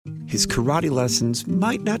his karate lessons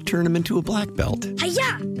might not turn him into a black belt.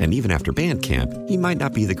 Hi-ya! And even after band camp, he might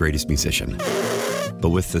not be the greatest musician.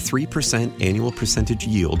 But with the 3% annual percentage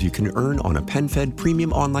yield you can earn on a PenFed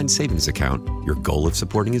premium online savings account, your goal of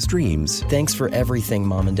supporting his dreams... Thanks for everything,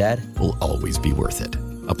 Mom and Dad. ...will always be worth it.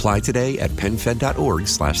 Apply today at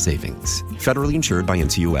PenFed.org/savings. Federally insured by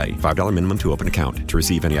NCUA. $5 minimum to open account. To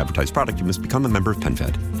receive any advertised product, you must become a member of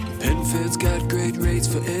PenFed. PenFed's got great rates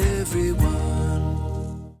for everyone.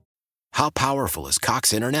 How powerful is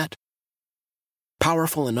Cox Internet?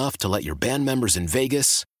 Powerful enough to let your band members in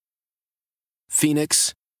Vegas,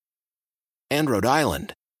 Phoenix, and Rhode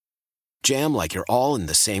Island jam like you're all in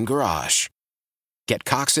the same garage. Get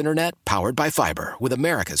Cox Internet powered by fiber with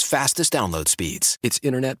America's fastest download speeds. It's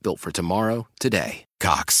internet built for tomorrow, today.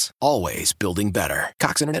 Cox, always building better.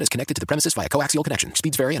 Cox Internet is connected to the premises via coaxial connection.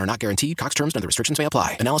 Speeds vary and are not guaranteed. Cox terms and other restrictions may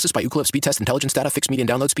apply. Analysis by Ookla Speed Test Intelligence Data. Fixed median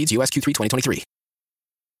download speeds. US Q3 2023.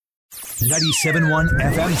 97.1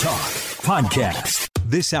 FM Talk Podcast.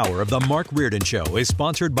 This hour of the Mark Reardon Show is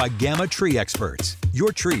sponsored by Gamma Tree Experts.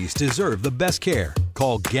 Your trees deserve the best care.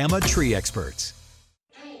 Call Gamma Tree Experts.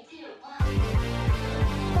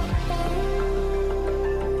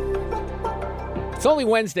 It's only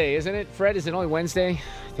Wednesday, isn't it, Fred? Is it only Wednesday?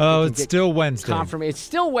 Oh, it's still Wednesday. It's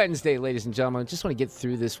still Wednesday, ladies and gentlemen. Just want to get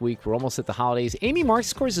through this week. We're almost at the holidays. Amy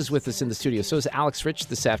Markscourse is with us in the studio. So is Alex Rich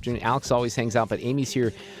this afternoon. Alex always hangs out, but Amy's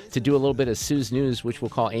here to do a little bit of Sue's News, which we'll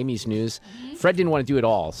call Amy's News. Fred didn't want to do it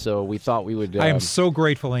all, so we thought we would... I am so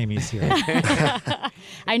grateful Amy's here.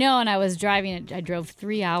 I know, and I was driving. I drove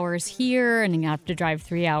 3 hours here, and I have to drive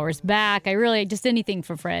 3 hours back. I really, just anything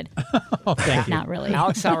for Fred. Oh, thank you. Not really.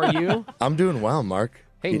 Alex, how are you? I'm doing well, Mark.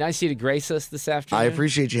 Hey, nice of you to grace us this afternoon. I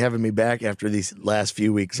appreciate you having me back after these last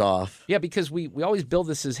few weeks off. Yeah, because we always build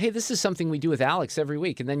this as, hey, this is something we do with Alex every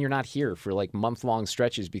week, and then you're not here for like month-long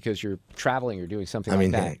stretches because you're traveling or doing something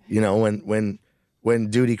like that. Hey, you know, when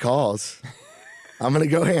duty calls, I'm going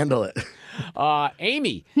to go handle it.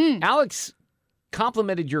 Amy, Alex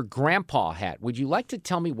complimented your grandpa hat. Would you like to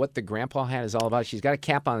tell me what the grandpa hat is all about? She's got a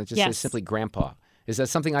cap on that just says simply grandpa. Is that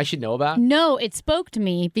something I should know about? No, it spoke to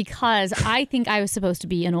me because I think I was supposed to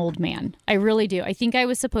be an old man. I really do. I think I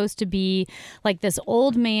was supposed to be like this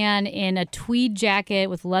old man in a tweed jacket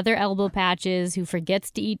with leather elbow patches who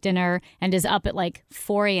forgets to eat dinner and is up at like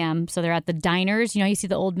 4 a.m. So they're at the diners. You know, you see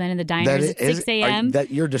the old men in the diners at 6 a.m.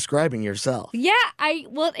 That you're describing yourself. Yeah,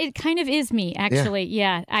 it kind of is me actually.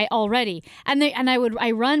 Yeah, I already.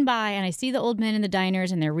 I run by and I see the old men in the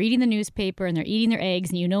diners and they're reading the newspaper and they're eating their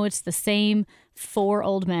eggs and you know it's the same 4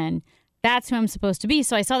 old men. That's who I'm supposed to be.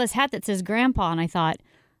 So I saw this hat that says grandpa and I thought,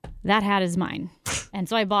 that hat is mine. And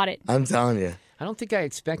so I bought it. I'm telling you. I don't think I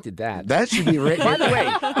expected that. That should be written. By the way,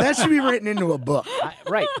 that should be written into a book.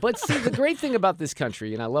 Right. But see, the great thing about this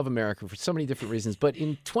country, and I love America for so many different reasons, but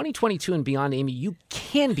in 2022 and beyond, Amy, you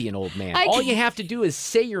can be an old man. All you have to do is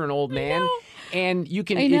say you're an old man. And you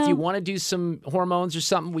can, if you want to do some hormones or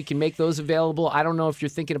something, we can make those available. I don't know if you're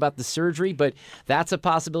thinking about the surgery, but that's a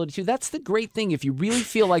possibility too. That's the great thing. If you really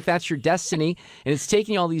feel like that's your destiny and it's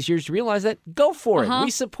taking you all these years to realize that, go for it.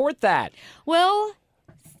 We support that. Well,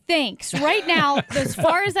 thanks. Right now, as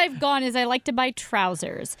far as I've gone is I like to buy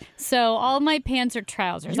trousers. So all my pants are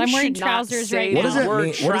trousers. I'm wearing trousers right now. What does that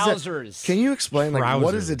mean? Trousers. Can you explain, like,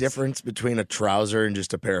 what is the difference between a trouser and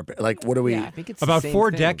just a pair of pants? Like, what do we... Yeah, I think it's about the same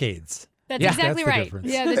 4 thing. decades. That's exactly right. Difference.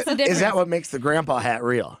 Yeah, that's the difference. Is that what makes the grandpa hat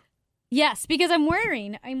real? Yes, because I'm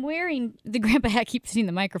wearing the grandpa hat keeps hitting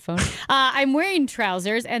the microphone. I'm wearing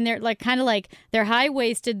trousers and they're they're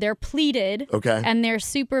high-waisted, they're pleated, and they're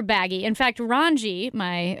super baggy. In fact, Ranji,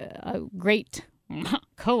 my great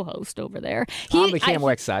co-host over there, on the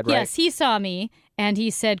KMOX side, right? Yes, he saw me and he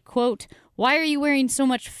said, quote, "Why are you wearing so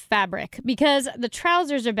much fabric?" Because the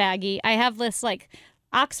trousers are baggy. I have this like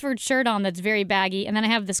Oxford shirt on that's very baggy, and then I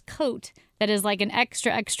have this coat that is like an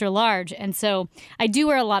extra, extra large, and so I do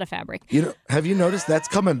wear a lot of fabric. You know, have you noticed that's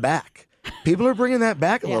coming back? People are bringing that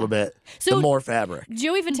back a little bit. So the more fabric.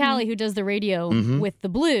 Joey Vitale, who does the radio with the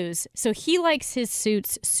Blues, so he likes his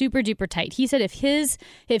suits super duper tight. He said if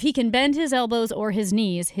he can bend his elbows or his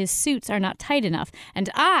knees, his suits are not tight enough.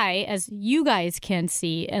 And I, as you guys can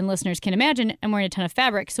see and listeners can imagine, I'm wearing a ton of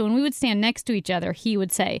fabric. So when we would stand next to each other, he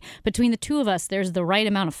would say, between the two of us, there's the right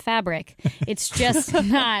amount of fabric. It's just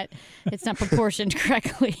not proportioned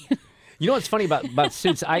correctly. You know what's funny about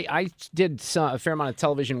Suits? I did a fair amount of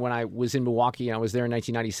television when I was in Milwaukee, and I was there in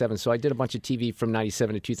 1997. So I did a bunch of TV from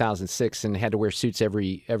 97 to 2006 and had to wear suits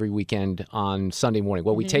every weekend on Sunday morning.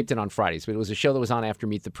 Well, we taped it on Fridays, but it was a show that was on after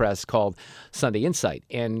Meet the Press called Sunday Insight.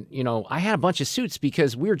 And, I had a bunch of suits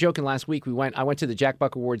because we were joking last week. I went to the Jack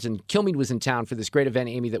Buck Awards, and Kilmeade was in town for this great event,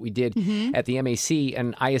 Amy, that we did at the MAC.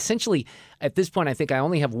 And I essentially, at this point, I think I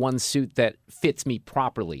only have one suit that fits me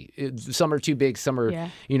properly. Some are too big, some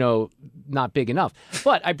are, not big enough.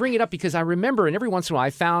 But I bring it up because I remember, and every once in a while, I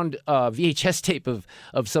found a VHS tape of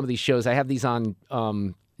some of these shows. I have these on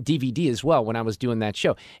DVD as well when I was doing that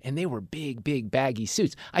show. And they were big, baggy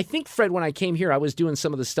suits. I think, Fred, when I came here, I was doing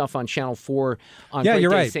some of the stuff on Channel 4 on Great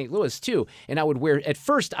Day St. Louis, too. And I would wear, at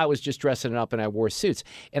first, I was just dressing it up and I wore suits.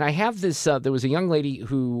 And I have this, there was a young lady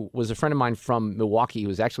who was a friend of mine from Milwaukee who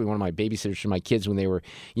was actually one of my babysitters for my kids when they were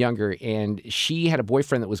younger. And she had a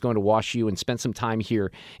boyfriend that was going to WashU and spent some time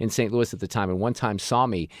here in St. Louis at the time. And one time saw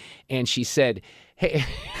me and she said, hey,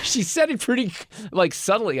 she said it pretty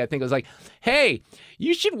subtly, I think. It was like, hey,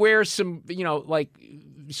 you should wear some,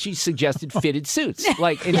 she suggested fitted suits.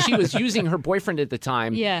 And she was using her boyfriend at the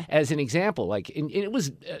time as an example. And it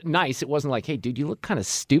was nice. It wasn't like, hey, dude, you look kind of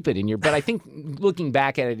stupid in your, but I think looking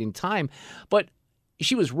back at it in time, but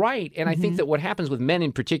she was right. And I think that what happens with men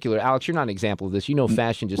in particular, Alex, you're not an example of this.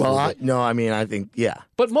 Fashion just I think, yeah.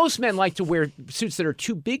 But most men like to wear suits that are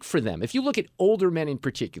too big for them. If you look at older men in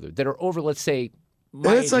particular that are over, let's say,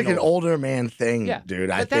 it's like an older man thing,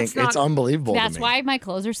 dude. I think it's unbelievable. That's why my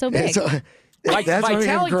clothes are so big.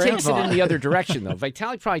 Vitalik takes it in the other direction, though.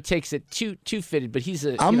 Vitalik probably takes it too fitted, but he's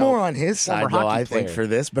I'm more on his side, though, I think, for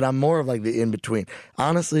this, but I'm more of like the in-between.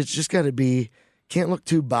 Honestly, it's just got to be, can't look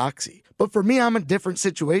too boxy. But for me, I'm a different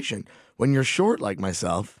situation. When you're short like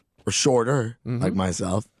myself, or shorter like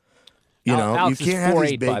myself, Alex you can't have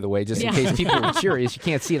these big... by the way, just in case people are curious. You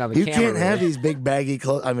can't see it on the camera. You can't have these big baggy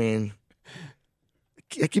clothes. I mean...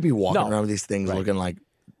 I could be walking around with these things looking like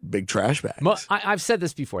big trash bags. I've said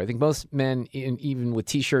this before. I think most men, even with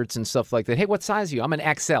T-shirts and stuff like that, hey, what size are you? I'm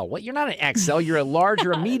an XL. What? You're not an XL. You're a large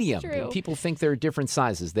or a medium. People think they're different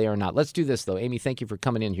sizes. They are not. Let's do this, though. Amy, thank you for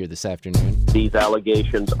coming in here this afternoon. These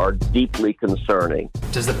allegations are deeply concerning.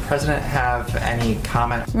 Does the president have any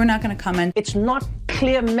comment? We're not going to comment. It's not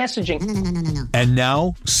clear messaging. No. And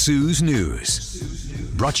now, Sue's News.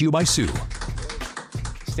 Brought to you by Sue.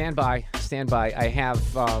 Stand by. I have,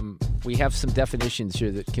 we have some definitions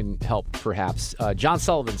here that can help, perhaps. John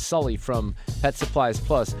Sullivan, Sully from Pet Supplies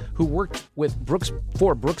Plus, who worked with Brooks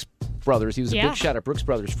Brothers. He was a big shot at Brooks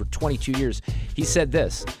Brothers for 22 years. He said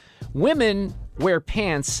this: women wear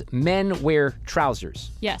pants, men wear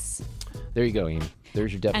trousers. Yes. There you go, Amy.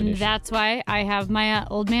 There's your definition. And that's why I have my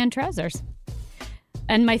old man trousers.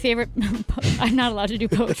 And my favorite, I'm not allowed to do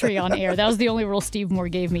poetry on air. That was the only rule Steve Moore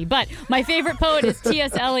gave me. But my favorite poet is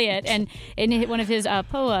T.S. Eliot. And in one of his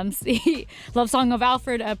poems, the Love Song of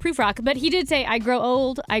Alfred Prufrock. But he did say, I grow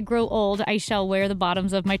old, I shall wear the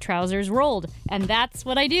bottoms of my trousers rolled. And that's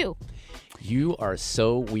what I do. You are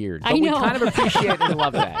so weird. But I know. We kind of appreciate and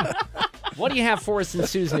love that. What do you have for us in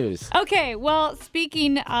Sue's News? Okay, well,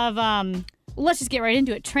 speaking of, let's just get right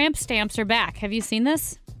into it. Tramp stamps are back. Have you seen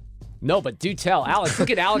this? No, but do tell. Alex, look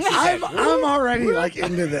at Alex. I'm already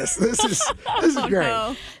into this. This is great.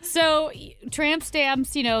 No. So tramp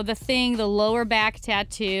stamps, the thing, the lower back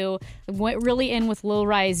tattoo, went really in with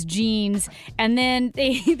low-rise jeans, and then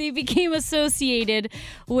they became associated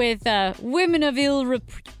with women of ill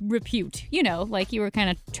repute. Like you were kind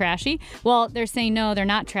of trashy. Well, they're saying no, they're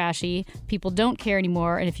not trashy. People don't care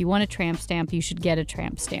anymore, and if you want a tramp stamp, you should get a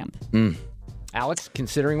tramp stamp. Alex,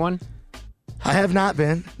 considering one? I have not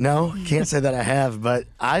been. No, can't say that I have, but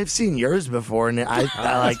I've seen yours before, and I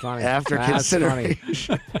like funny. After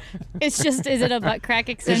consideration. It's just, is it a butt crack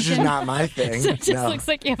extension? It's just not my thing. So it just looks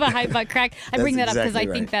like you have a high butt crack. I bring that up because I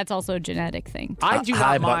think right. that's also a genetic thing. I do not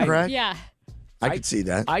high mind. Butt crack? Yeah. I could see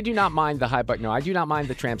that. I do not mind the high butt. No, I do not mind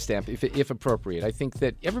the tramp stamp if appropriate. I think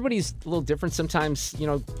that everybody's a little different. Sometimes,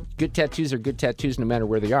 good tattoos are good tattoos no matter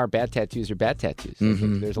where they are. Bad tattoos are bad tattoos. I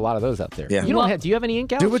think there's a lot of those out there. Yeah. You don't have, do you have any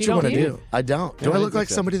ink, Alex? Do what you want to do. I don't. Do I look like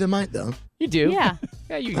somebody that might, though? You do. Yeah.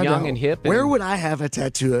 Yeah, you're young and hip. Where would I have a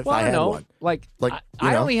tattoo if I had one?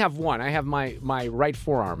 I only have one. I have my right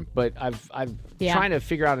forearm, but I've trying to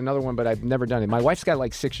figure out another one, but I've never done it. My wife's got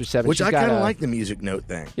like 6 or 7. Which I kind of like the music note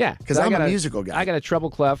thing. Yeah. Because I'm a musical guy. I got a treble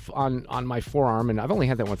clef on my forearm, and I've only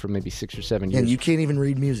had that one for maybe 6 or 7 years. And you can't even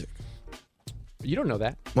read music. You don't know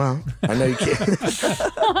that. Well, I know you can't.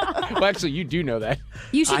 Well, actually, you do know that.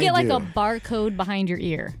 You should get like a barcode behind your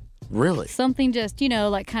ear. Really? Something just,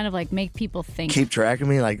 like kind of like make people think. Keep track of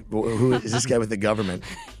me? Like, who is this guy with the government?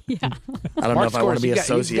 Yeah. I don't know if I want to be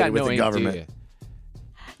associated with the government.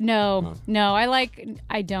 No,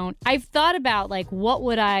 I don't. I've thought about, like, what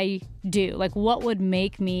would I do? Like, what would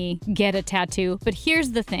make me get a tattoo? But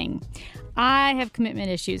here's the thing. I have commitment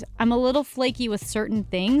issues. I'm a little flaky with certain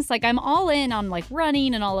things. Like, I'm all in on, like,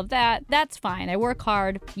 running and all of that. That's fine. I work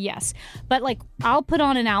hard, yes. But, like, I'll put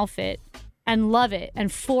on an outfit and love it,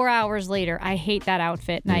 and 4 hours later, I hate that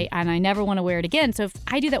outfit, and I never want to wear it again. So if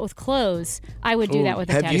I do that with clothes, I would do that with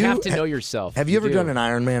a tattoo. You have to know yourself. Have you ever done an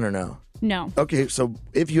Ironman or no? No. Okay, so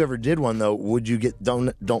if you ever did one, though, would you get,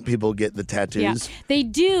 don't people get the tattoos? Yeah, they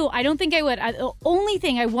do. I don't think I would. The only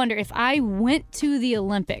thing I wonder, if I went to the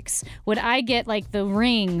Olympics, would I get, like, the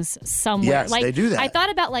rings somewhere? Yes, like, they do that. I thought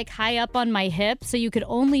about, like, high up on my hip, so you could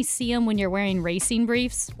only see them when you're wearing racing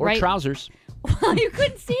briefs. Or right? trousers. Well, you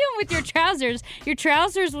couldn't see them with your trousers. Your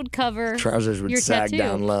trousers would cover Trousers would your sag tattoo.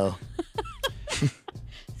 down low.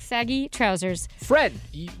 Saggy trousers. Fred,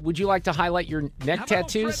 would you like to highlight your neck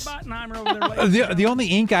tattoos? The only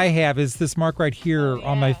ink I have is this mark right here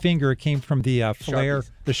on my finger. It came from the flare,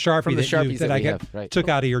 the Sharpie, from the Sharpies that I took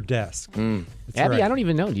out of your desk. Abby, right. I don't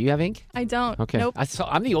even know. Do you have ink? I don't. Okay. Nope.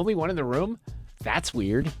 I'm the only one in the room? That's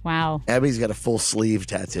weird. Wow. Abby's got a full sleeve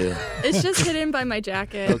tattoo. It's just hidden by my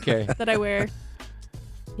jacket that I wear.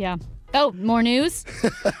 Yeah. Oh, more news?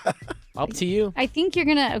 Up to you. I think you're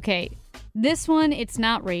going to, okay. This one, it's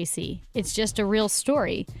not racy. It's just a real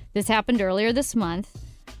story. This happened earlier this month.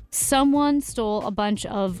 Someone stole a bunch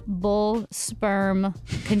of bull sperm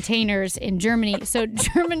containers in Germany. So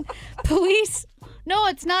German police... No,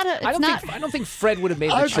 it's not a... I don't think Fred would have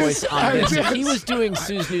made the choice on this. If he was doing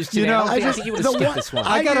Sue's News today, I think he would have skipped this one.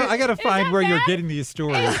 I gotta find where you're getting these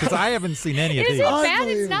stories, because I haven't seen any of these. Is it bad?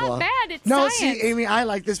 It's not bad. It's science. See, Amy, I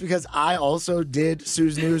like this because I also did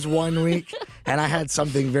Sue's News one week, and I had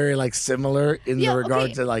something very, like, similar in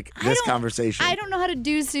regard to, like, this conversation. I don't know how to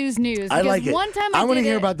do Sue's News. I like it. One time I want to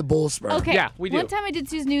hear about the bull sperm. Okay. Yeah, we do. One time I did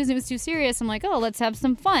Sue's News and it was too serious. I'm like, oh, let's have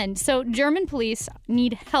some fun. So German police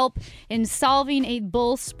need help in solving a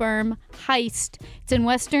bull sperm heist. It's in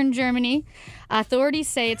Western Germany. Authorities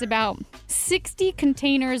say it's about 60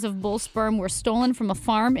 containers of bull sperm were stolen from a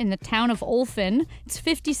farm in the town of Olfen. It's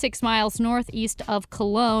 56 miles northeast of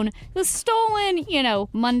Cologne. It was stolen,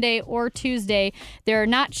 Monday or Tuesday. They're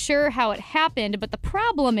not sure how it happened, but the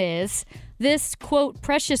problem is this, quote,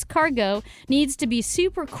 precious cargo needs to be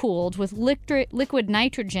supercooled with liquid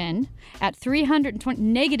nitrogen at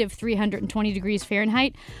negative 320 degrees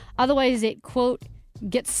Fahrenheit. Otherwise, it, quote,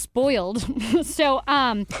 gets spoiled. So,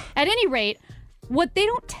 at any rate, what they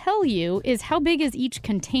don't tell you is how big is each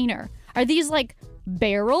container. Are these like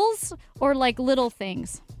barrels or like little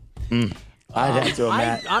things? I'd have to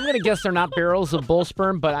imagine. I'm going to guess they're not barrels of bull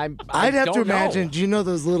sperm, but I'd have to imagine. Do you know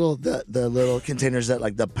those little the little containers that,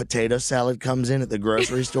 like, the potato salad comes in at the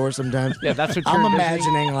grocery store sometimes? Yeah, that's what I'm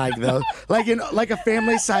imagining. Like those, like a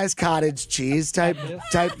family-sized cottage cheese type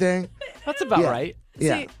thing. That's about right.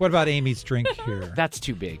 Yeah. What about Amy's drink here? That's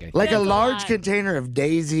too big. I think. Like a large container of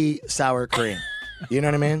Daisy sour cream. You know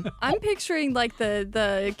what I mean? I'm picturing, like,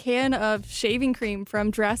 the can of shaving cream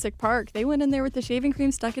from Jurassic Park. They went in there with the shaving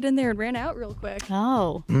cream, stuck it in there, and ran out real quick.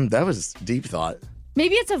 Oh. That was deep thought.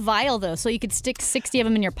 Maybe it's a vial, though, so you could stick 60 of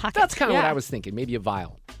them in your pocket. That's kind of what I was thinking. Maybe a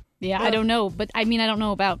vial. Yeah, I don't know. But, I mean, I don't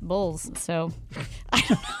know about bulls, so I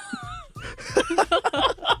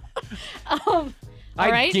don't know.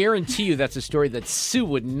 I guarantee you that's a story that Sue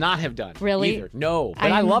would not have done. Really? Either. No,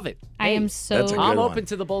 but I love it. I am so... I'm open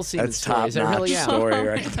to the bull semen stories. I really am. Story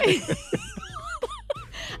right there.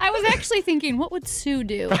 I was actually thinking, what would Sue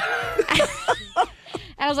do?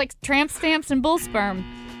 I was like, tramp stamps and bull sperm.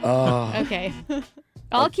 Okay.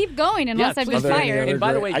 I'll keep going unless I've been fired. And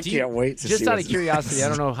by the way, I can't wait to just see out of curiosity, I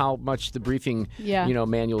don't know how much the briefing,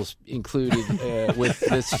 manuals included with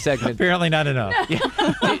this segment. Apparently not enough.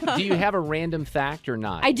 Do you have a random fact or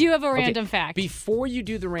not? I do have a random fact. Before you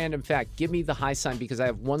do the random fact, give me the high sign because I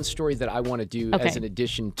have one story that I want to do as an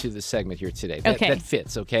addition to the segment here today. That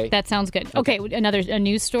fits, okay? That sounds good. Okay, a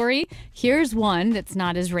news story. Here's one that's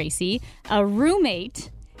not as racy. A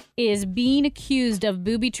roommate is being accused of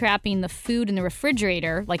booby-trapping the food in the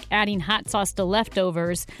refrigerator, like adding hot sauce to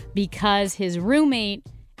leftovers, because his roommate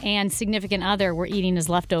and significant other were eating his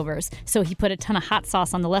leftovers. So he put a ton of hot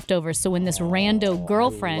sauce on the leftovers. So when this rando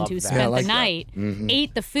girlfriend who spent the night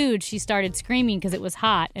ate the food, she started screaming because it was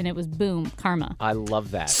hot, and it was boom, karma. I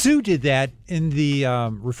love that. Sue did that in the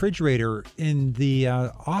refrigerator in the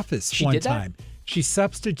office one time. She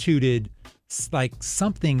substituted like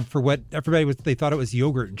something for what everybody was. They thought it was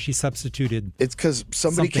yogurt, and she substituted. It's because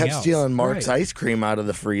somebody kept stealing Mark's ice cream out of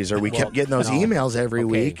the freezer. We kept getting those emails every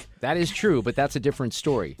week. That is true, but that's a different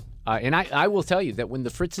story. And I will tell you that when the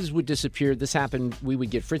Fritzes would disappear, this happened. We would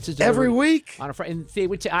get Fritzes every week on a Friday, and they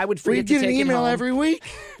would. I would forget to get take an email home every week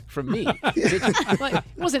from me. It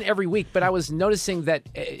wasn't every week, but I was noticing that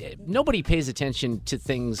nobody pays attention to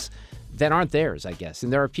things that aren't theirs, I guess.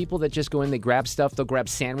 And there are people that just go in, they grab stuff, they'll grab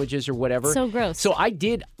sandwiches or whatever. So gross. So I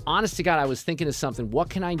did, honest to God, I was thinking of something. What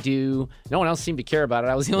can I do? No one else seemed to care about it.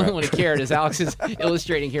 I was the only one who cared, as Alex is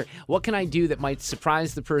illustrating here. What can I do that might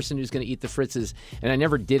surprise the person who's going to eat the Fritzes? And I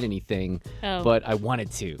never did anything, but I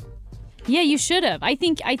wanted to. Yeah, you should have. I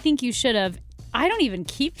think you should have. I don't even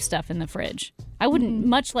keep stuff in the fridge. I wouldn't,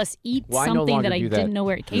 much less eat something that I didn't know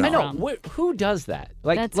where it came from. Who does that?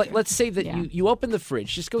 Let's say that you open the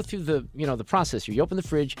fridge. Just go through the process here. You open the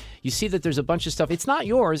fridge. You see that there's a bunch of stuff. It's not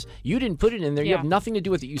yours. You didn't put it in there. You have nothing to do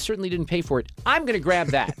with it. You certainly didn't pay for it. I'm going to grab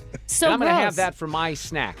that. And I'm going to have that for my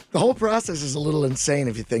snack. The whole process is a little insane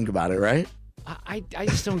if you think about it, right? I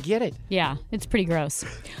just don't get it. Yeah, it's pretty gross.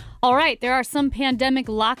 All right, there are some pandemic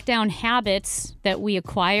lockdown habits that we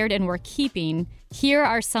acquired and we're keeping. Here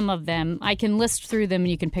are some of them. I can list through them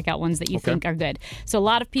and you can pick out ones that you think are good. So a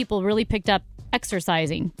lot of people really picked up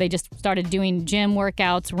exercising. They just started doing gym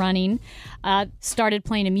workouts, running, started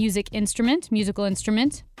playing a musical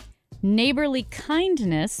instrument, neighborly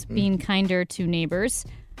kindness, being kinder to neighbors,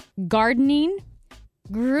 gardening,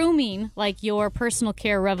 grooming, like your personal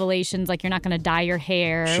care revelations, like you're not going to dye your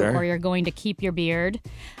hair or you're going to keep your beard.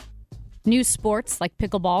 New sports like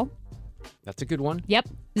pickleball. That's a good one. Yep.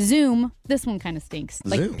 Zoom. This one kind of stinks.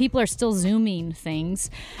 Like people are still Zooming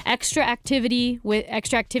things. Extra activities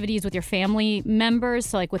with your family members.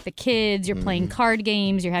 So like with the kids, you're playing card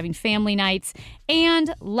games, you're having family nights,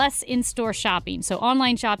 and less in-store shopping. So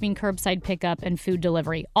online shopping, curbside pickup, and food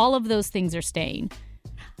delivery. All of those things are staying.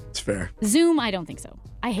 It's fair. Zoom, I don't think so.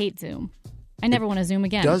 I hate Zoom. I never want to Zoom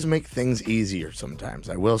again. It does make things easier sometimes,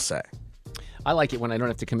 I will say. I like it when I don't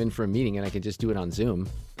have to come in for a meeting and I can just do it on Zoom.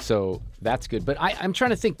 So that's good. But I'm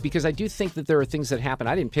trying to think, because I do think that there are things that happen.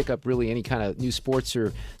 I didn't pick up really any kind of new sports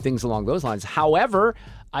or things along those lines. However,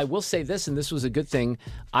 I will say this, and this was a good thing.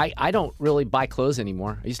 I don't really buy clothes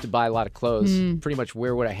anymore. I used to buy a lot of clothes, pretty much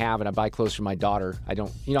wear what I have, and I buy clothes for my daughter.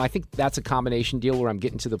 I think that's a combination deal where I'm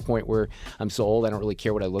getting to the point where I'm so old I don't really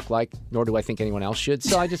care what I look like, nor do I think anyone else should.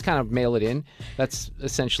 So I just kind of mail it in. That's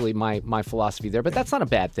essentially my philosophy there, but that's not a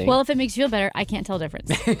bad thing. Well, if it makes you feel better, I can't tell the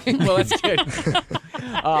difference. Well, that's good.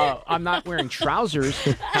 I'm not wearing trousers,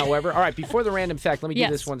 however. All right, before the random fact, let me do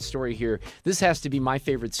this one story here. This has to be my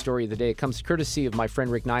favorite story of the day. It comes courtesy of my friend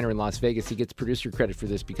Rick Niner in Las Vegas. He gets producer credit for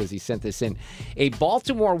this because he sent this in. A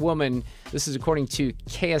Baltimore woman, this is according to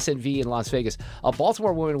KSNV in Las Vegas, a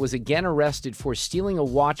Baltimore woman was again arrested for stealing a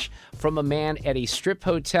watch from a man at a strip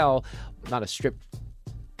hotel, not a strip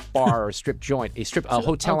bar or a strip joint, a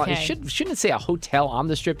hotel. Okay. Shouldn't it say a hotel on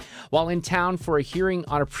the strip, while in town for a hearing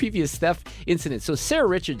on a previous theft incident. So Sarah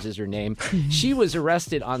Richards is her name. She was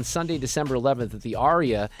arrested on Sunday, December 11th at the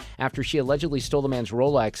Aria after she allegedly stole the man's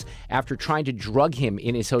Rolex after trying to drug him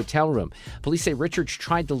in his hotel room. Police say Richards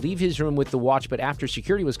tried to leave his room with the watch, but after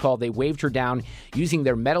security was called, they waved her down using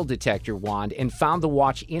their metal detector wand and found the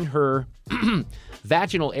watch in her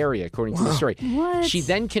vaginal area, according to the story. What? She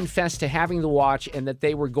then confessed to having the watch and that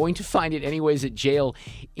they were going to find it anyways at jail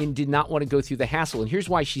and did not want to go through the hassle. And here's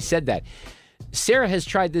why she said that. Sarah has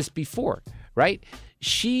tried this before, right?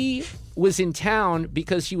 She was in town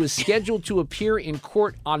because she was scheduled to appear in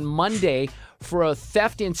court on Monday for a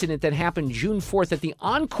theft incident that happened June 4th at the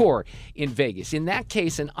Encore in Vegas. In that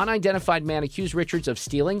case, an unidentified man accused Richards of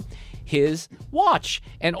stealing his watch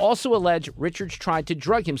and also alleged Richards tried to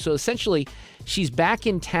drug him. So essentially, she's back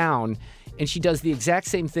in town and she does the exact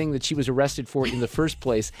same thing that she was arrested for in the first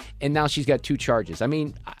place, and now she's got two charges. I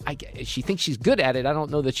mean, she thinks she's good at it. I don't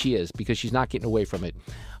know that she is, because she's not getting away from it.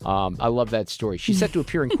 I love that story. She's set to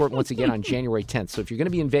appear in court once again on January 10th. So if you're going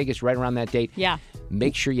to be in Vegas right around that date,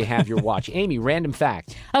 make sure you have your watch. Amy, random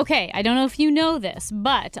fact. Okay, I don't know if you know this,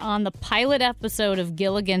 but on the pilot episode of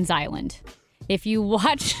Gilligan's Island, if you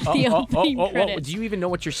watch the opening credits... Do you even know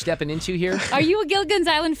what you're stepping into here? Are you a Gilligan's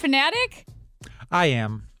Island fanatic? I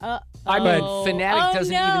am. Fanatic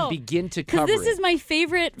doesn't even begin to cover this is my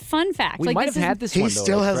favorite fun fact. We might have had this one, though. He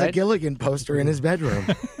still has Fred. a Gilligan poster in his bedroom.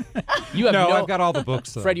 You have I've got all the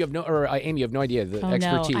books, though. Fred, you have Amy, you have no idea the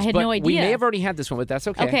expertise. No, I had no idea. We may have already had this one, but that's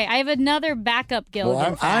okay. Okay, I have another backup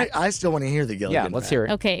Gilligan fact. I still want to hear the Gilligan fact. Let's hear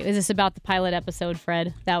it. Okay, is this about the pilot episode,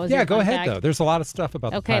 Fred? That was go ahead, though. There's a lot of stuff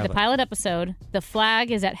about the pilot. Okay, the pilot episode, the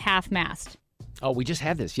flag is at half-mast. Oh, we just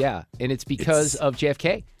had this, and it's because of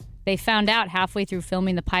JFK. They found out halfway through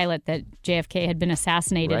filming the pilot that JFK had been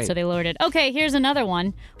assassinated, Right. so they lowered it. Okay, here's another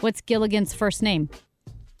one. What's Gilligan's first name?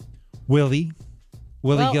 Willie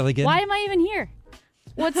Gilligan. Why am I even here?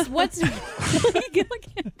 What's Willie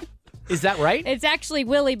Gilligan? Is that right? It's actually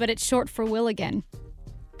Willie, but it's short for Willigan.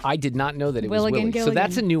 I did not know that it was Willigan Willie. So Gilligan.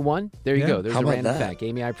 that's a new one. There you Yeah. go. There's How a about random that? fact.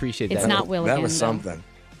 Amy, I appreciate that. It's not Willigan. That was though. something.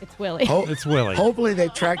 It's Willie. It's Willie. Hopefully they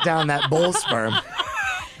track down that bull sperm.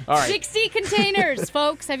 All right. 60 containers,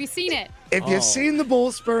 folks. Have you seen it? If you've seen the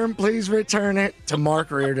bull sperm, please return it to Mark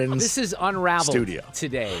Reardon's This is Unraveled studio.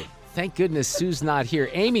 today. Thank goodness Sue's not here.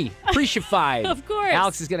 Amy, appreciate. Of course.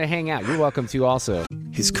 Alex is going to hang out. You're welcome to also.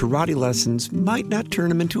 His karate lessons might not turn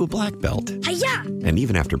him into a black belt. Hi-ya! And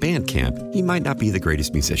even after band camp, he might not be the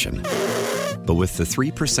greatest musician. But with the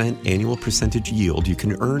 3% annual percentage yield you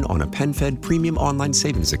can earn on a PenFed premium online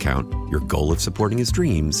savings account, your goal of supporting his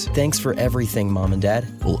dreams Thanks for everything, Mom and Dad.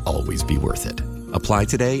 will always be worth it. Apply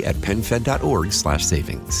today at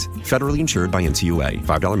PenFed.org/savings. Federally insured by NCUA.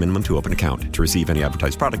 $5 minimum to open account. To receive any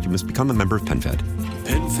advertised product, you must become a member of PenFed.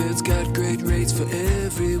 PenFed's got great rates for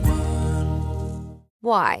everyone.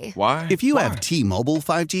 Why? Why? If you have T-Mobile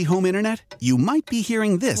 5G home internet, you might be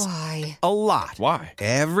hearing this Why? a lot. Why?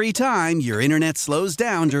 Every time your internet slows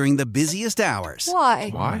down during the busiest hours. Why?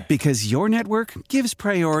 Why? Because your network gives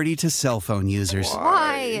priority to cell phone users.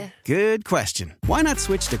 Why? Good question. Why not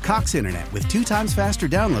switch to Cox Internet with 2 times faster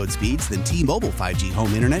download speeds than T-Mobile 5G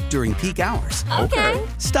home internet during peak hours? Okay.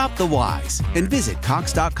 Stop the whys and visit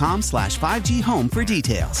cox.com/5G home for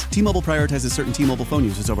details. T-Mobile prioritizes certain T-Mobile phone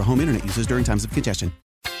users over home internet users during times of congestion.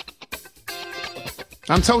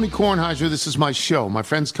 I'm Tony Kornheiser. This is my show. My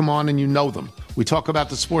friends come on and you know them. We talk about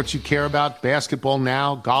the sports you care about, basketball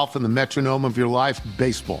now, golf, and the metronome of your life,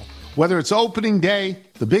 baseball. Whether it's opening day,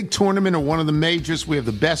 the big tournament, or one of the majors, we have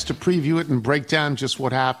the best to preview it and break down just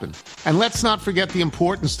what happened. And let's not forget the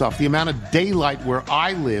important stuff, the amount of daylight where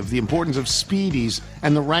I live, the importance of speedies,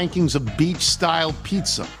 and the rankings of beach-style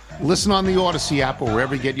pizza. Listen on the Odyssey app or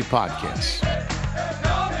wherever you get your podcasts.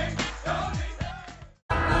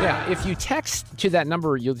 Yeah, if you text to that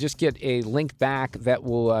number, you'll just get a link back that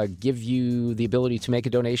will give you the ability to make a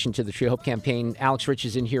donation to the Tree of Hope campaign. Alex Rich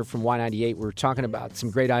is in here from Y98. We're talking about some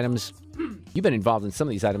great items. You've been involved in some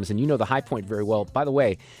of these items, and you know the High Point very well. By the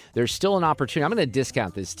way, there's still an opportunity. I'm going to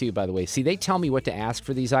discount this, too, by the way. See, they tell me what to ask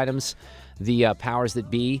for these items, the powers that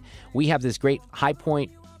be. We have this great High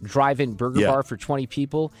Point drive-in burger bar for 20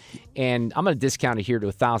 people, and I'm going to discount it here to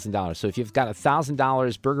 $1,000. So if you've got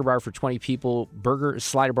 $1,000 burger bar for 20 people, burger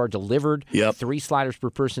slider bar delivered, 3 sliders per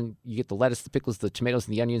person, you get the lettuce, the pickles, the tomatoes,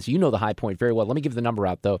 and the onions. You know the High Point very well. Let me give the number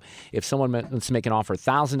out, though. If someone wants to make an offer,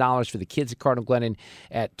 $1,000 for the kids at Cardinal Glennon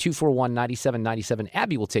at 241-9797.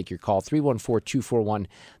 Abby will take your call,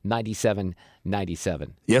 314-241-9797.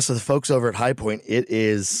 Yes, so the folks over at High Point, it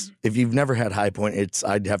is, if you've never had High Point, it's,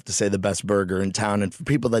 I'd have to say, the best burger in town. And for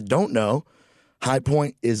people that don't know, High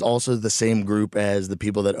Point is also the same group as the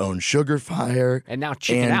people that own Sugar Fire. And now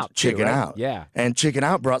Chicken Out, too, Chicken right? Out. Yeah. And Chicken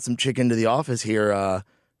Out brought some chicken to the office here a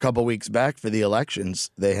couple weeks back for the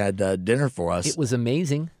elections. They had dinner for us. It was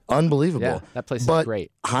amazing. Unbelievable. Yeah, that place is but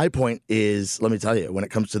great. High Point is, let me tell you, when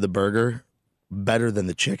it comes to the burger, better than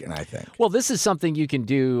the chicken, I think. Well, this is something you can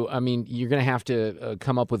do. I mean, you're going to have to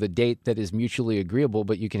come up with a date that is mutually agreeable,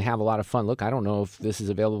 but you can have a lot of fun. Look, I don't know if this is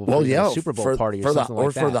available for the Super Bowl party or something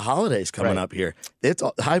like that. For the holidays coming up here.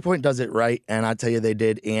 High Point does it right, and I tell you, they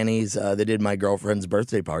did Annie's, they did my girlfriend's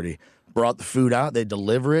birthday party. Brought the food out, they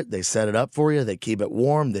deliver it, they set it up for you, they keep it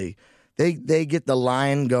warm, they get the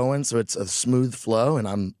line going so it's a smooth flow,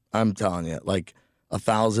 and I'm telling you, like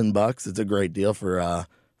 $1,000, it's a great deal for a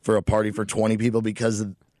party for 20 people because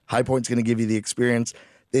High Point's going to give you the experience.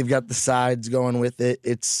 They've got the sides going with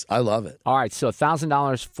it. I love it. All right, so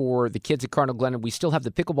 $1,000 for the kids at Cardinal Glennon. We still have the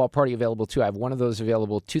pickleball party available, too. I have one of those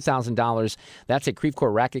available, $2,000. That's at Creve Coeur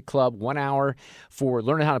Racket Club, 1 hour for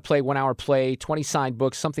learning how to play, 1 hour play, 20 signed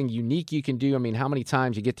books, something unique you can do. I mean, how many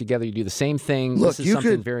times you get together, you do the same thing. Look, this is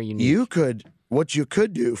something very unique. What you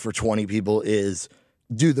could do for 20 people is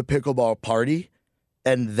do the pickleball party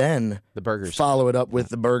and then the burgers. Follow it up with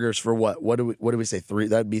the burgers for what? What do we say? 3?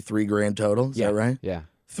 That'd be $3,000 total. Is that right? Yeah.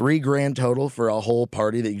 $3,000 total for a whole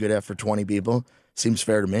party that you could have for 20 people. Seems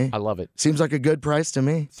fair to me. I love it. Seems like a good price to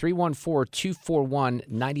me.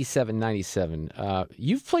 314-241-9797.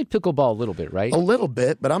 You've played pickleball a little bit, right? A little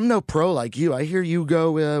bit, but I'm no pro like you. I hear you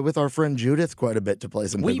go with our friend Judith quite a bit to play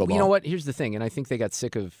some pickleball. You know what? Here's the thing, and I think they got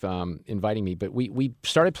sick of inviting me, but we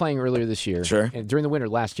started playing earlier this year. Sure. And during the winter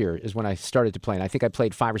last year is when I started to play, and I think I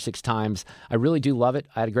played 5 or 6 times. I really do love it.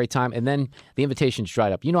 I had a great time, and then the invitations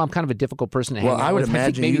dried up. You know, I'm kind of a difficult person to hang out with. I would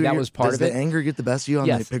imagine maybe that was part does of it. Does the anger get the best of you on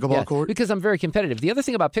the pickleball court? Because I'm very competitive. competitive. The other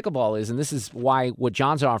thing about pickleball is, and this is why what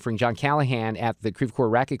John's offering, John Callahan at the Creve Coeur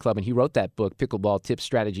Racket Club, and he wrote that book, Pickleball Tips,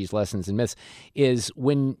 Strategies, Lessons, and Myths, is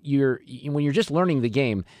when you're just learning the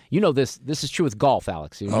game. You know this is true with golf,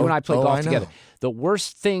 Alex. You and I play golf together. The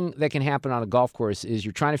worst thing that can happen on a golf course is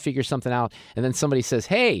you're trying to figure something out, and then somebody says,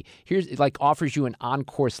 hey, offers you an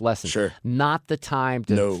on-course lesson. Sure. Not the time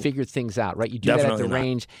to figure things out, right? You do that at the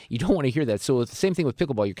range. You don't want to hear that. So it's the same thing with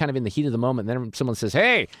pickleball. You're kind of in the heat of the moment, and then someone says,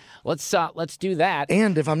 hey, let's do that.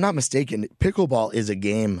 And if I'm not mistaken, pickleball is a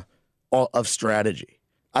game of strategy.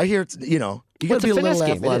 I hear it's, you got to be a little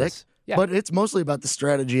athletic. Yeah. But it's mostly about the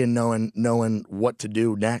strategy and knowing what to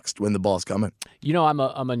do next when the ball's coming. I'm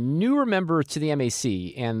a newer member to the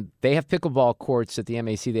MAC, and they have pickleball courts at the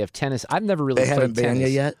MAC. They have tennis. I've never really played tennis. They haven't banned you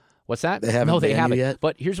yet? What's that? They haven't banned you yet?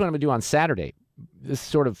 But here's what I'm going to do on Saturday. This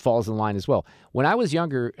sort of falls in line as well. When I was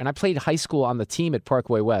younger, and I played high school on the team at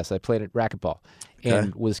Parkway West, I played at racquetball.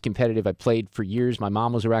 And was competitive. I played for years. My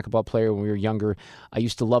mom was a racquetball player when we were younger. I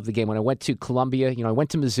used to love the game. When I went to Columbia, I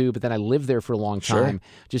went to Mizzou, but then I lived there for a long time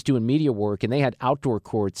just doing media work. And they had outdoor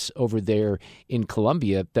courts over there in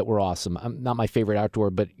Columbia that were awesome. Not my favorite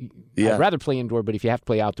outdoor, but I'd rather play indoor. But if you have to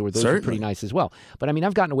play outdoor, those are pretty nice as well. But,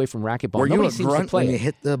 I've gotten away from racquetball. Were Nobody you a seems grunt to play when you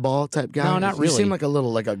hit the ball type guy? No, not really. You seem like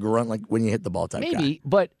a grunt like when you hit the ball type guy. Maybe,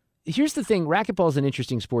 but here's the thing. Racquetball is an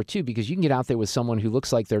interesting sport, too, because you can get out there with someone who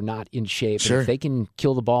looks like they're not in shape. Sure. And if they can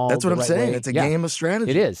kill the ball That's what I'm saying. way, it's a game of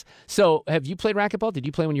strategy. It is. So have you played racquetball? Did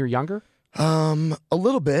you play when you were younger? A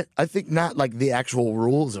little bit. I think not like the actual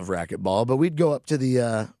rules of racquetball, but we'd go up to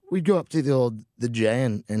the J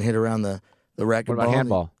and hit around the racquetball. What about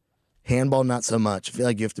handball? Handball, not so much. I feel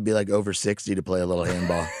like you have to be like over 60 to play a little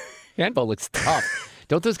handball. Handball looks tough.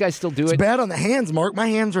 Don't those guys still do it? It's bad on the hands, Mark. My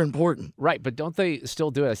hands are important. Right, but don't they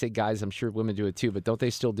still do it? I say guys, I'm sure women do it too, but don't they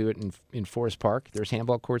still do it in Forest Park? There's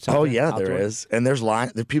handball courts out there? Oh, yeah, there is. And there's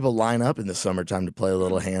people line up in the summertime to play a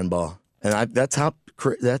little handball. And that's how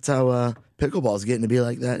pickleball is getting to be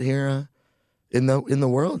like that here in the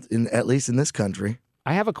world, at least in this country.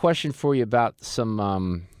 I have a question for you about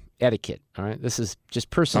some etiquette, all right? This is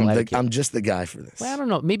just personal etiquette. I'm just the guy for this. Well, I don't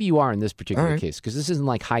know. Maybe you are in this particular case, because this isn't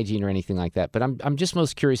like hygiene or anything like that. But I'm just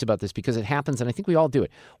most curious about this because it happens, and I think we all do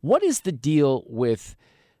it. What is the deal with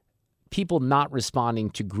people not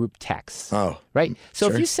responding to group texts? Oh, right? So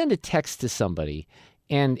if you send a text to somebody,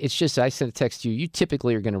 and it's just, I sent a text to you, you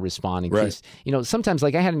typically are going to respond in case, sometimes,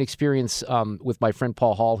 like I had an experience with my friend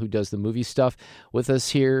Paul Hall, who does the movie stuff with us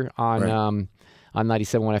here on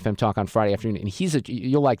 97.1 FM Talk on Friday afternoon. And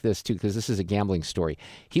you'll like this too, because this is a gambling story.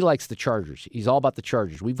 He likes the Chargers. He's all about the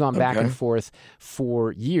Chargers. We've gone back and forth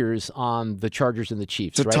for years on the Chargers and the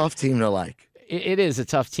Chiefs. It's a tough team to like. It is a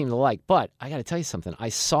tough team to like, but I got to tell you something. I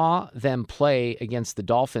saw them play against the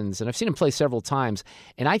Dolphins, and I've seen them play several times,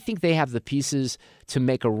 and I think they have the pieces to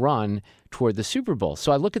make a run toward the Super Bowl.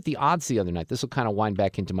 So I look at the odds the other night. This will kind of wind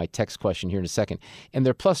back into my text question here in a second, and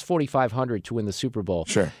they're plus 4,500 to win the Super Bowl.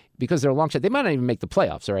 Sure. Because they're a long shot. They might not even make the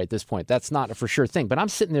playoffs, all right, at this point. That's not a for sure thing. But I'm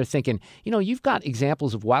sitting there thinking, you've got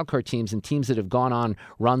examples of wildcard teams and teams that have gone on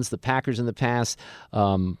runs, the Packers in the past.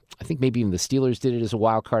 I think maybe even the Steelers did it as a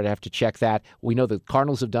wild card. I have to check that. We know the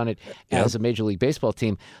Cardinals have done it as a Major League Baseball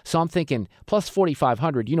team. So I'm thinking plus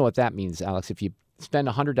 4,500. You know what that means, Alex. If you spend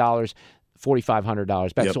 $100,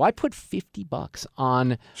 $4,500 back. So I put $50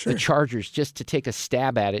 on the Chargers just to take a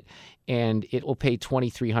stab at it, and it will pay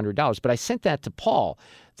 $2,300. But I sent that to Paul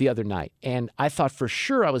the other night, and I thought for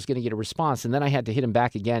sure I was going to get a response, and then I had to hit him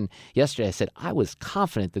back again yesterday. I said I was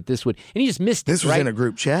confident that this would, and he just missed it. This was in a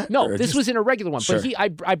group chat? No, this was in a regular one. But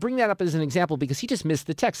I bring that up as an example because he just missed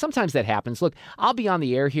the text. Sometimes that happens. Look, I'll be on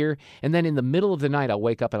the air here, and then in the middle of the night I'll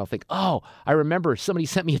wake up and I'll think, oh, I remember somebody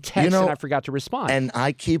sent me a text and I forgot to respond. And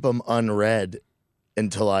I keep them unread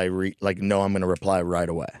until I know I'm going to reply right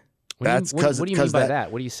away. What do you mean by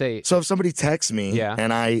that? What do you say? So if somebody texts me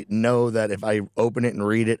and I know that if I open it and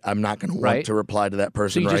read it, I'm not going to want to reply to that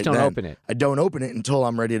person right then. So you just don't open it? I don't open it until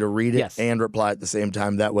I'm ready to read it and reply at the same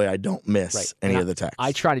time. That way I don't miss any of the text.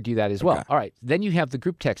 I try to do that as well. Okay. All right. Then you have the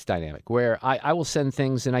group text dynamic where I will send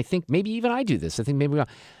things, and I think maybe even I do this. I think maybe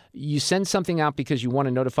you send something out because you want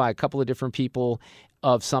to notify a couple of different people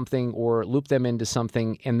of something or loop them into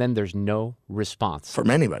something, and then there's no response. From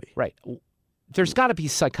anybody. Right. There's got to be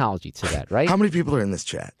psychology to that, right? How many people are in this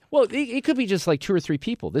chat? Well, it could be just like 2 or 3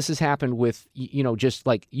 people. This has happened with, just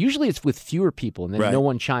like, usually it's with fewer people, and then no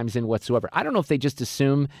one chimes in whatsoever. I don't know if they just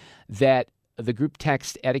assume that the group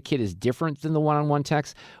text etiquette is different than the one-on-one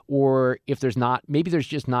text, or if there's not, maybe there's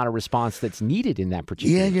just not a response that's needed in that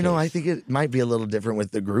particular case. I think it might be a little different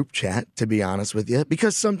with the group chat, to be honest with you,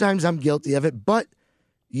 because sometimes I'm guilty of it, but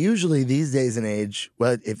usually these days and age,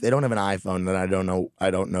 well, if they don't have an iPhone, then I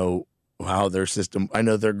don't know how their system. I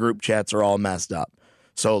know their group chats are all messed up.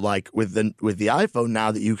 So like with the iPhone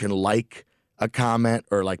now that you can like a comment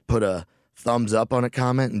or like put a thumbs up on a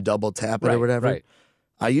comment and double tap it or whatever. Right.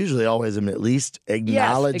 I usually always am at least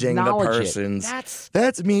acknowledging the person's.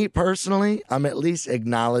 That's me personally. I'm at least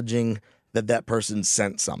acknowledging that person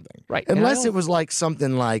sent something. Right. Unless it was like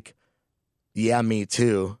something like, yeah, me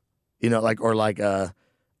too. You know, like, or like a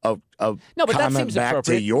comment back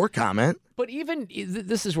to your comment. But even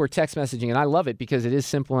this is where text messaging, and I love it because it is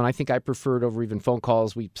simple, and I think I prefer it over even phone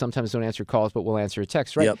calls. We sometimes don't answer calls, but we'll answer a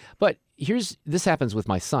text, right? Yep. But this happens with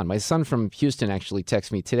my son. My son from Houston actually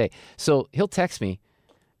texted me today. So he'll text me.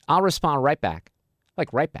 I'll respond right back,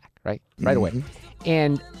 right away.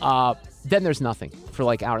 And then there's nothing for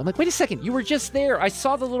like hours. I'm like, wait a second, you were just there. I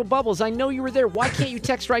saw the little bubbles. I know you were there. Why can't you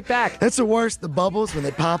text right back? That's the worst. The bubbles, when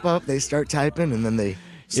they pop up, they start typing, and then they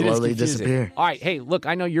slowly disappear. All right, hey, look,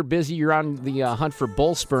 I know you're busy. You're on the hunt for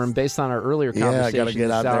bull sperm based on our earlier conversation. Yeah, I got to get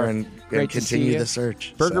out there and continue the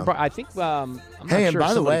search. Burger Bar, I think, I'm not sure and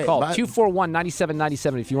by the way, called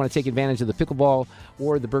 241-9797 if you want to take advantage of the pickleball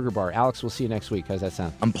or the Burger Bar. Alex, we'll see you next week. How's that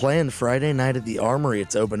sound? I'm playing Friday night at the Armory.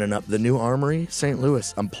 It's opening up. The new Armory, St.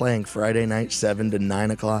 Louis. I'm playing Friday night, 7 to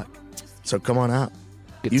 9 o'clock. So come on out.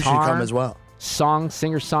 Guitar, you should come as well.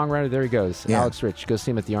 Singer-songwriter, there he goes. Yeah. Alex Rich, go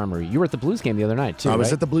see him at the Armory. You were at the Blues game the other night, too, I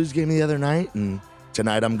was at the Blues game the other night, and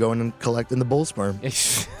tonight I'm going and collecting the bull sperm.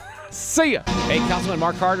 See ya. Hey, Councilman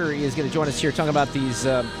Mark Harder is going to join us here talking about these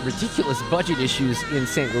ridiculous budget issues in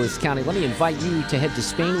St. Louis County. Let me invite you to head to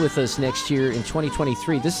Spain with us next year in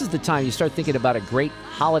 2023. This is the time you start thinking about a great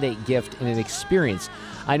holiday gift and an experience.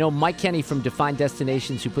 I know Mike Kenny from Defined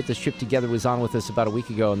Destinations, who put this trip together, was on with us about a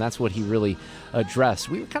week ago, and that's what he really addressed.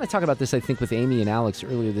 We were kind of talking about this, I think, with Amy and Alex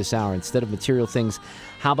earlier this hour. Instead of material things,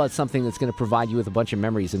 how about something that's going to provide you with a bunch of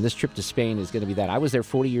memories? And this trip to Spain is going to be that. I was there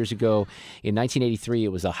 40 years ago in 1983. It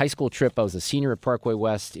was a high school trip. I was a senior at Parkway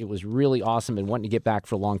West. It was really awesome and wanting to get back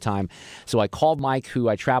for a long time. So I called Mike, who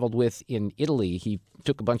I traveled with in Italy. He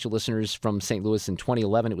took a bunch of listeners from St. Louis in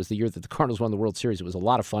 2011. It was the year that the Cardinals won the World Series. It was a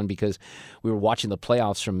lot of fun because we were watching the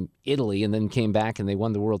playoffs from Italy and then came back and they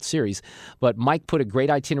won the World Series. But Mike put a great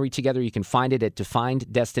itinerary together. You can find it at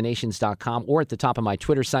defineddestinations.com or at the top of my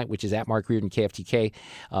Twitter site, which is at Mark Reardon KFTK.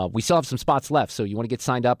 We still have some spots left, so you want to get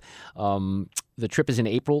signed up. The trip is in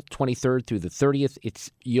April 23rd through the 30th.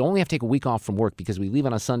 You only have to take a week off from work because we leave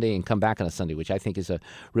on a Sunday and come back on a Sunday, which I think is a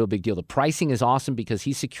real big deal. The pricing is awesome because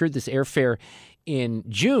he secured this airfare in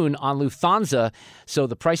June on Lufthansa, so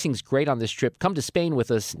the pricing's great on this trip. Come to Spain with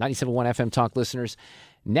us, 97.1 FM Talk listeners,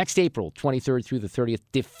 next April 23rd through the 30th,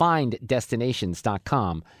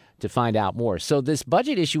 defineddestinations.com to find out more. So this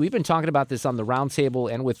budget issue, we've been talking about this on the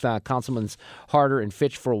roundtable and with Councilman Harder and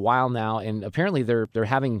Fitch for a while now, and apparently they're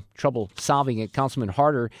having trouble solving it. Councilman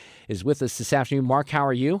Harder is with us this afternoon. Mark, how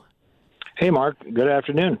are you? Hey, Mark. Good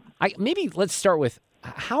afternoon. Maybe let's start with,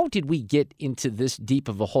 how did we get into this deep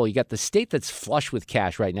of a hole? You got the state that's flush with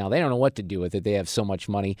cash right now. They don't know what to do with it. They have so much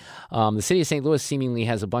money. The city of St. Louis seemingly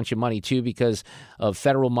has a bunch of money, too, because of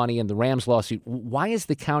federal money and the Rams lawsuit. Why is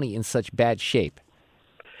the county in such bad shape?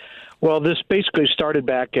 Well, this basically started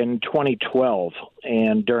back in 2012,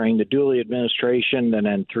 and during the Dooley administration, and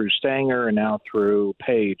then through Stanger, and now through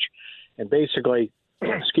Page. And basically,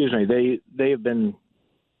 they have been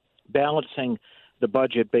balancing the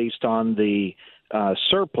budget based on the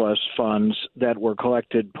surplus funds that were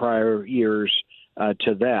collected prior years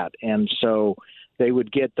to that. And so they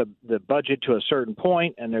would get the budget to a certain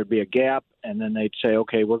point, and there'd be a gap, and then they'd say,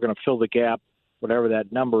 okay, we're going to fill the gap, whatever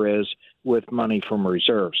that number is, with money from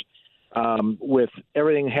reserves. With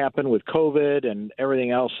everything happened with COVID and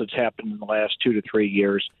everything else that's happened in the last 2 to 3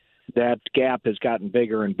 years, that gap has gotten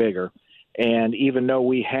bigger and bigger. And even though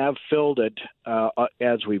we have filled it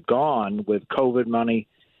as we've gone with COVID money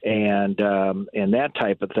and that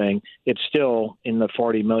type of thing, it's still in the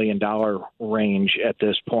 $40 million range at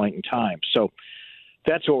this point in time. So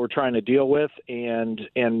that's what we're trying to deal with. And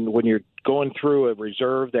when you're going through a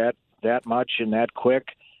reserve that much and that quick,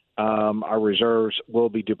 our reserves will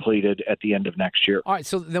be depleted at the end of next year. All right,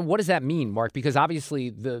 so then what does that mean, Mark? Because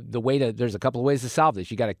obviously there's a couple of ways to solve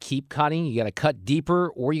this. You got to keep cutting, you got to cut deeper,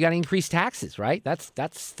 or you got to increase taxes, right? That's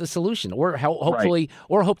the solution. Or hopefully, right.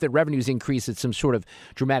 Or hope that revenues increase at some sort of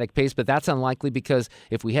dramatic pace, but that's unlikely because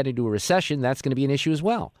if we head into a recession, that's going to be an issue as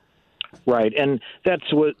well. Right, and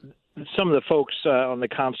that's what some of the folks on the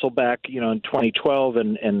council back, in 2012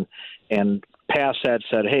 and past that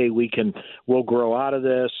said, hey, we'll grow out of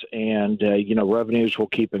this and, revenues will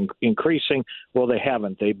keep increasing. Well, they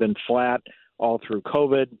haven't. They've been flat all through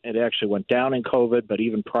COVID. It actually went down in COVID, but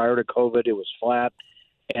even prior to COVID, it was flat.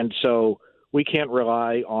 And so we can't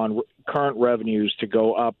rely on current revenues to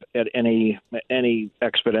go up at any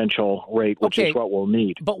exponential rate, which is what we'll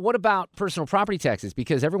need. But what about personal property taxes?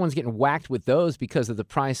 Because everyone's getting whacked with those because of the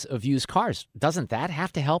price of used cars. Doesn't that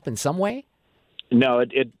have to help in some way? No,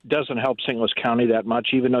 it doesn't help St. Louis County that much,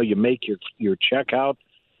 even though you make your check out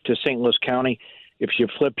to St. Louis County. If you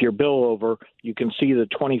flip your bill over, you can see the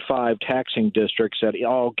 25 taxing districts that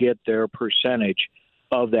all get their percentage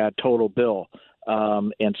of that total bill.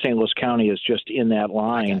 And St. Louis County is just in that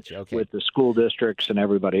line with the school districts and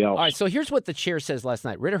everybody else. All right, so here's what the chair says last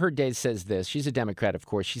night. Rita Hurd-Days says this. She's a Democrat, of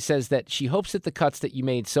course. She says that she hopes that the cuts that you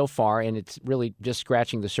made so far, and it's really just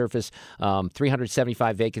scratching the surface,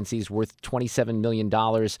 375 vacancies worth $27 million,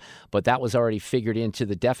 but that was already figured into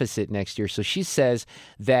the deficit next year. So she says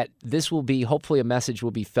that this will be, hopefully a message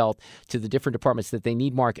will be felt to the different departments that they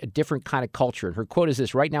need, Mark, a different kind of culture. And her quote is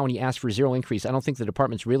this: right now when you ask for zero increase, I don't think the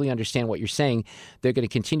departments really understand what you're saying. They're going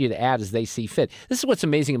to continue to add as they see fit. This is what's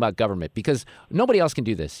amazing about government, because nobody else can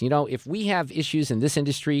do this. You know, if we have issues in this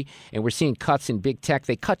industry and we're seeing cuts in big tech,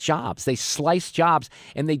 they cut jobs, they slice jobs,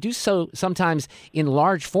 and they do so sometimes in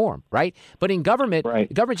large form, right? But in government,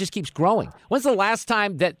 government just keeps growing. When's the last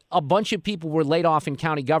time that a bunch of people were laid off in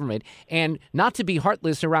county government? And not to be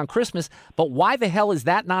heartless around Christmas, but why the hell is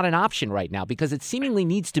that not an option right now? Because it seemingly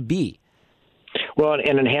needs to be. Well,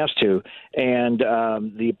 and it has to. And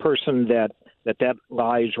the person that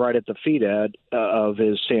lies right at the feet of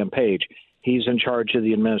is Sam Page. He's in charge of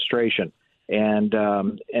the administration. And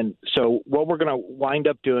so what we're going to wind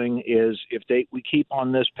up doing is if we keep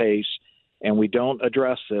on this pace and we don't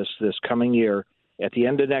address this coming year, at the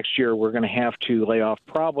end of next year, we're going to have to lay off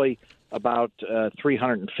probably about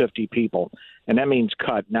 350 people. And that means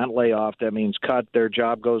cut, not lay off. That means cut. Their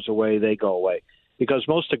job goes away. They go away. Because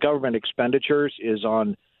most of government expenditures is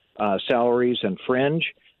on salaries and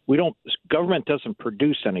fringe. Government doesn't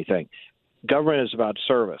produce anything. Government is about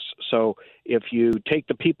service. So if you take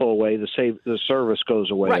the people away, the service goes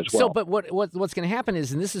away as well. So, but what's going to happen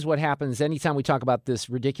is, and this is what happens anytime we talk about this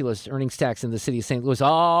ridiculous earnings tax in the city of St. Louis.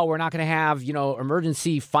 Oh, we're not going to have,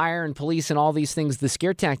 emergency fire and police and all these things. The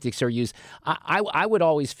scare tactics are used. I would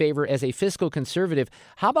always favor, as a fiscal conservative,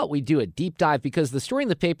 how about we do a deep dive? Because the story in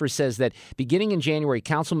the paper says that beginning in January,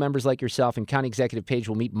 council members like yourself and County Executive Page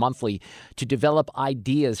will meet monthly to develop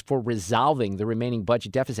ideas for resolving the remaining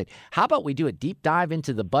budget deficit. How about we do a deep dive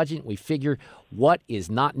into the budget? We figure what is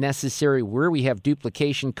not necessary, where we have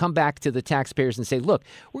duplication, come back to the taxpayers and say, look,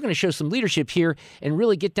 we're going to show some leadership here and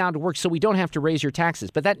really get down to work so we don't have to raise your taxes.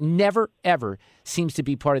 But that never, ever seems to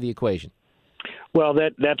be part of the equation. Well,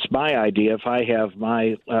 that's my idea. If I have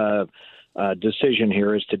my decision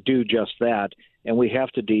here is to do just that, and we have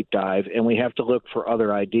to deep dive, and we have to look for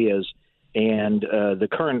other ideas. And the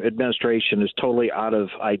current administration is totally out of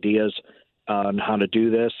ideas on how to do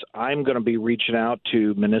this. I'm going to be reaching out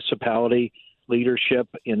to municipality leadership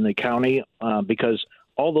in the county because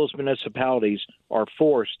all those municipalities are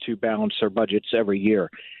forced to balance their budgets every year,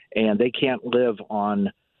 and they can't live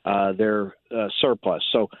on their surplus.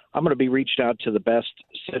 So I'm going to be reaching out to the best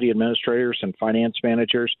city administrators and finance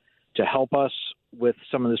managers to help us with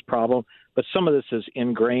some of this problem. But some of this is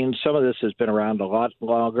ingrained. Some of this has been around a lot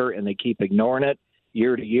longer, and they keep ignoring it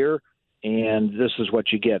year to year. And this is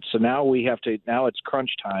what you get. So now now it's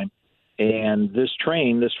crunch time. And this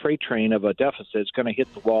freight train of a deficit is going to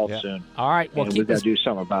hit the wall soon. All right. Well, we've got to do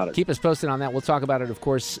something about it. Keep us posted on that. We'll talk about it, of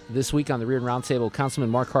course, this week on the Reardon Roundtable.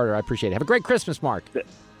 Councilman Mark Carter, I appreciate it. Have a great Christmas, Mark.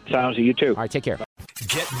 Sounds to you, too. All right, take care.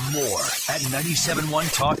 Get more at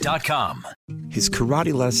 971talk.com. His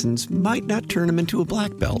karate lessons might not turn him into a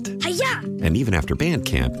black belt. Hi-ya! And even after band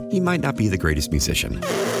camp, he might not be the greatest musician.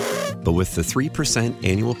 But with the 3%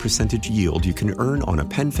 annual percentage yield you can earn on a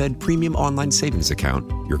PenFed premium online savings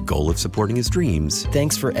account, your goal of supporting his dreams...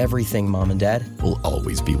 Thanks for everything, Mom and Dad. ...will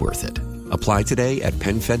always be worth it. Apply today at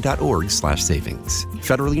PenFed.org/savings.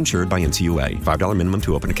 Federally insured by NCUA. $5 minimum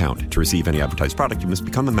to open account. To receive any advertised product, you must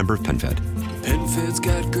become a member of PenFed. PenFed's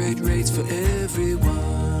got great rates for everyone.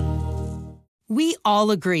 We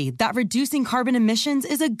all agree that reducing carbon emissions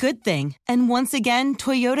is a good thing. And once again,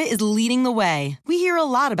 Toyota is leading the way. We hear a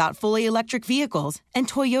lot about fully electric vehicles, and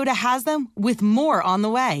Toyota has them with more on the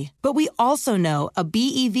way. But we also know a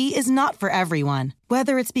BEV is not for everyone,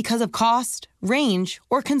 whether it's because of cost, range,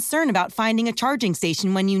 or concern about finding a charging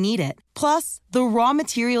station when you need it. Plus, the raw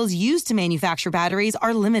materials used to manufacture batteries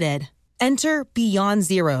are limited. Enter Beyond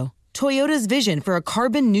Zero, Toyota's vision for a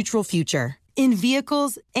carbon-neutral future. In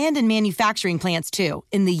vehicles and in manufacturing plants, too,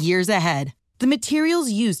 in the years ahead. The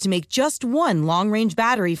materials used to make just one long-range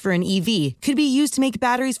battery for an EV could be used to make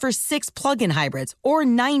batteries for 6 plug-in hybrids or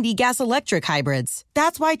 90 gas-electric hybrids.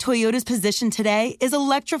 That's why Toyota's position today is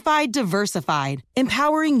electrified, diversified,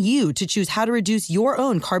 empowering you to choose how to reduce your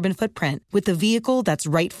own carbon footprint with the vehicle that's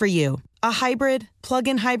right for you. A hybrid,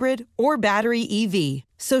 plug-in hybrid, or battery EV.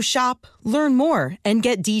 So shop, learn more, and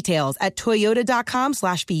get details at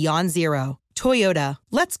toyota.com/beyond0. Toyota,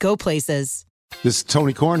 let's go places. This is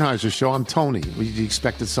Tony Kornheiser's show. I'm Tony. You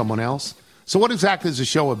expected someone else? So what exactly is the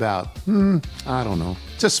show about? I don't know.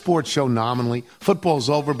 It's a sports show nominally. Football's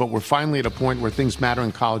over, but we're finally at a point where things matter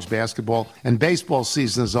in college basketball, and baseball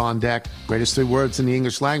season is on deck. Greatest 3 words in the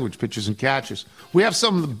English language, pitchers and catchers. We have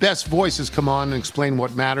some of the best voices come on and explain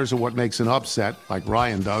what matters or what makes an upset, like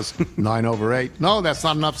Ryan does, 9/8. No, that's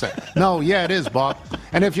not an upset. No, yeah, it is, Bob.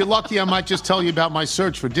 And if you're lucky, I might just tell you about my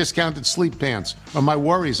search for discounted sleep pants or my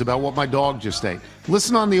worries about what my dog just ate.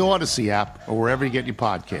 Listen on the Odyssey app or wherever you get your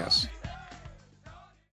podcasts.